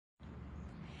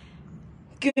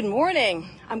Good morning.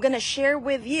 I'm going to share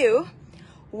with you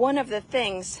one of the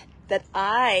things that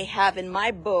I have in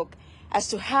my book as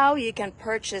to how you can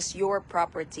purchase your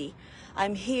property.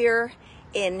 I'm here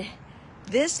in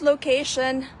this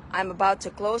location. I'm about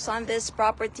to close on this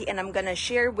property, and I'm going to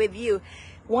share with you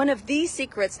one of these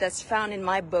secrets that's found in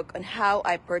my book on how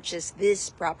I purchase these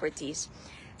properties.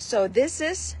 So this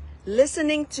is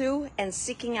listening to and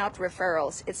seeking out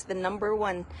referrals. It's the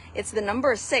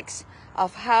number 6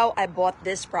 of how I bought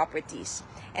these properties.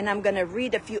 And I'm going to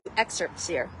read a few excerpts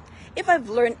here. If I've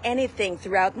learned anything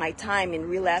throughout my time in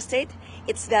real estate,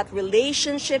 it's that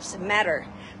relationships matter.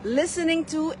 Listening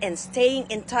to and staying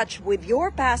in touch with your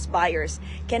past buyers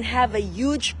can have a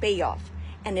huge payoff.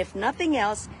 And if nothing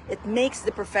else, it makes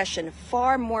the profession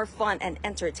far more fun and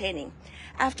entertaining.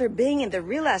 After being in the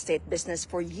real estate business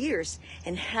for years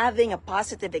and having a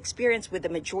positive experience with the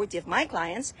majority of my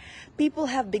clients, people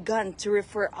have begun to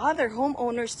refer other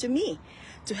homeowners to me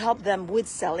to help them with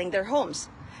selling their homes.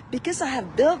 Because I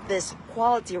have built these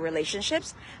quality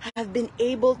relationships, I have been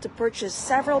able to purchase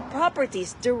several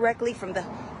properties directly from the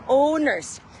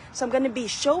owners. So I'm going to be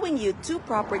showing you 2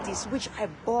 properties which I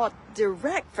bought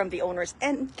direct from the owners.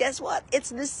 And guess what? It's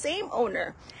the same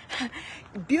owner.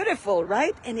 Beautiful,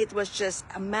 right? And it was just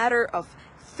a matter of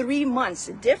 3 months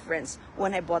difference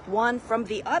when I bought one from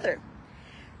the other.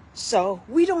 So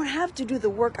we don't have to do the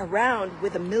work around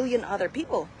with a million other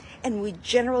people. And we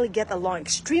generally get along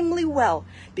extremely well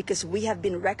because we have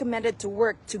been recommended to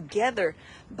work together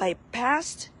by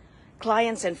past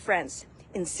clients and friends.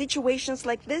 In situations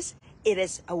like this, it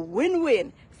is a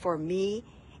win-win for me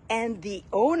and the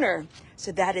owner.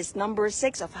 So that is number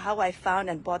 6 of how I found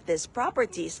and bought these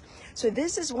properties. So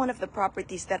this is one of the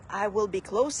properties that I will be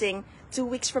closing 2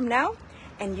 weeks from now.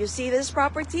 And you see this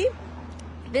property?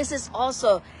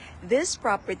 This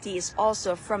property is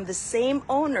also from the same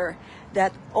owner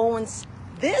that owns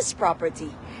this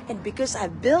property. And because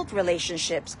I've built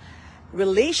relationship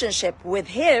with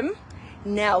him,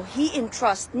 now he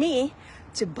entrusts me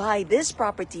to buy this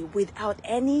property without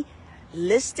any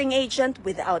listing agent,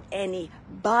 without any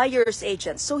buyer's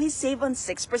agent. So he saved on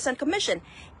 6% commission.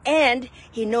 And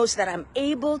he knows that I'm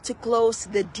able to close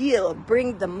the deal,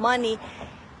 bring the money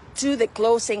to the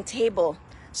closing table.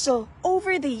 So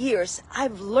over the years,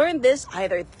 I've learned this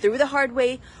either through the hard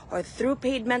way or through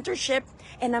paid mentorship.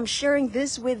 And I'm sharing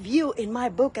this with you in my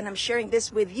book, and I'm sharing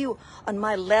this with you on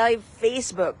my live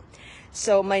Facebook.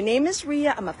 So my name is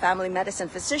Ria. I'm a family medicine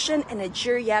physician and a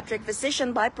geriatric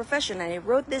physician by profession. And I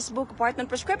wrote this book, Apartment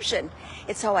Prescription.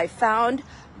 It's how I found,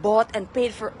 bought, and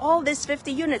paid for all these 50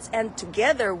 units. And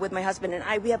together with my husband and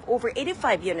I, we have over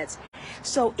 85 units.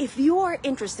 So if you are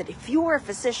interested, if you are a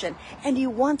physician and you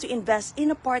want to invest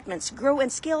in apartments, grow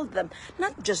and scale them,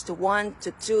 not just to 1,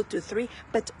 to 2, to 3,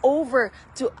 but over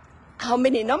to how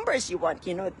many numbers you want.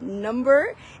 You know,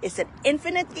 number is an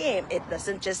infinite game. It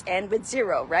doesn't just end with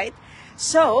 0, right?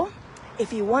 So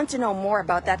if you want to know more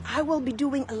about that, I will be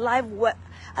doing a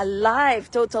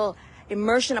live total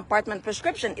immersion apartment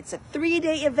prescription. It's a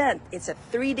 3-day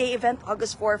event.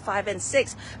 August 4, 5, and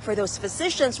 6 for those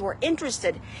physicians who are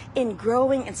interested in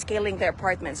growing and scaling their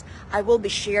apartments. I will be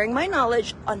sharing my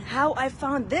knowledge on how I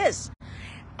found this.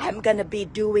 I'm going to be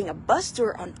doing a bus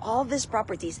tour on all these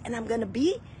properties, and I'm going to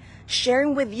be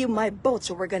sharing with you my boat.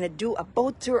 So we're going to do a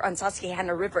boat tour on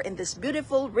Susquehanna River, in this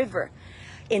beautiful river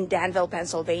in Danville,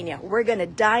 Pennsylvania. We're going to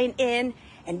dine in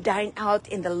and dine out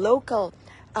in the local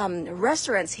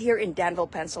restaurants here in Danville,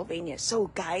 Pennsylvania.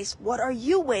 So guys, what are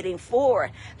you waiting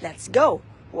for? Let's go.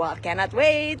 Well, cannot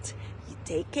wait. You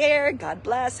take care. God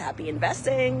bless. Happy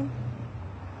investing.